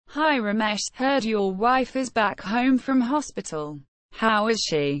Hi Ramesh, heard your wife is back home from hospital. How is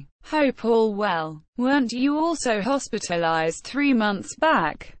she? Hope all well. Weren't you also hospitalized 3 months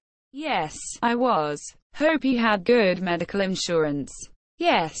back? Yes, I was. Hope you had good medical insurance.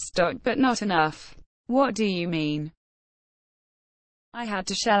 Yes, doc, but not enough. What do you mean? I had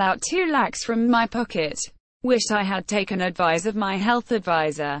to shell out 2 lakhs from my pocket. Wish I had taken advice of my health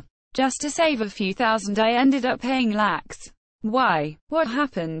advisor. Just to save a few thousand I ended up paying lakhs. Why? What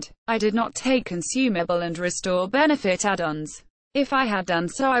happened? I did not take consumable and restore benefit add-ons. If I had done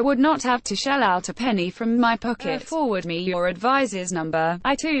so I would not have to shell out a penny from my pocket. Forward me your advisor's number.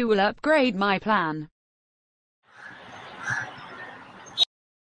 I too will upgrade my plan.